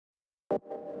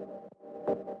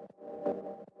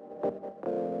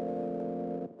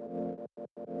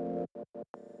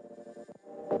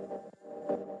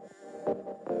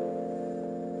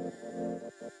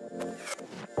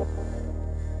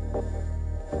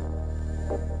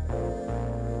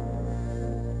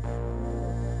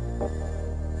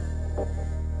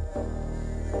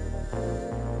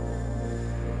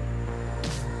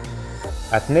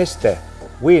At Neste,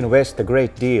 we invest a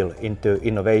great deal into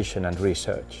innovation and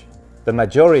research. The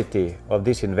majority of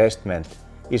this investment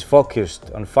is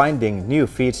focused on finding new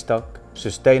feedstock,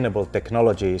 sustainable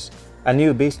technologies, and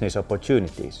new business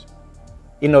opportunities.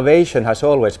 Innovation has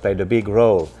always played a big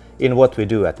role in what we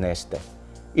do at Neste.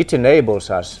 It enables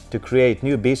us to create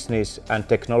new business and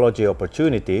technology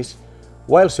opportunities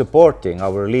while supporting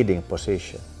our leading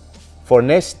position. For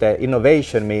Neste,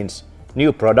 innovation means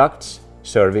new products,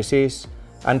 services,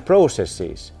 and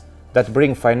processes that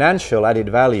bring financial added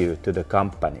value to the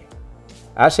company.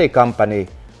 As a company,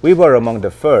 we were among the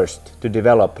first to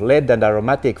develop lead and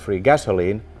aromatic-free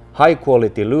gasoline,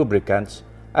 high-quality lubricants,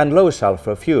 and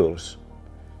low-sulfur fuels.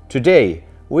 Today,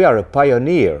 we are a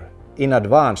pioneer in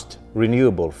advanced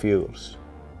renewable fuels.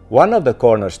 One of the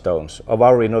cornerstones of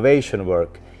our innovation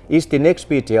work is the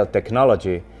NextBTL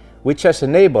technology, which has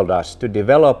enabled us to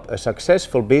develop a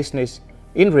successful business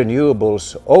in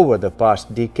renewables over the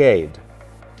past decade.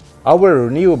 Our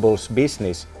renewables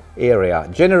business area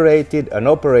generated an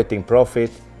operating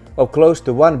profit of close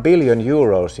to 1 billion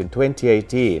euros in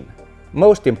 2018.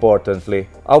 Most importantly,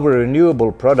 our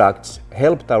renewable products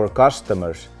helped our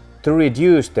customers to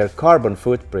reduce their carbon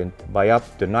footprint by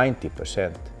up to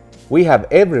 90%. We have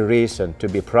every reason to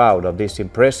be proud of this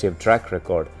impressive track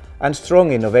record and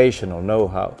strong innovational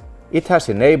know-how. It has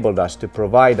enabled us to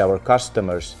provide our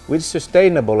customers with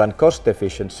sustainable and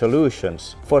cost-efficient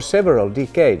solutions for several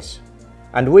decades.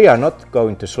 And we are not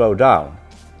going to slow down.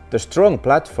 The strong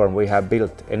platform we have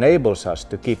built enables us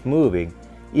to keep moving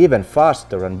even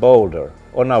faster and bolder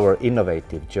on our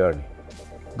innovative journey.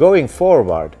 Going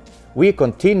forward, we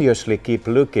continuously keep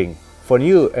looking for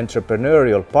new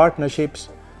entrepreneurial partnerships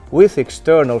with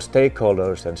external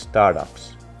stakeholders and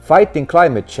startups. Fighting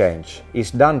climate change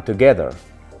is done together,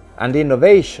 and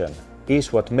innovation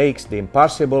is what makes the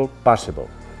impossible possible.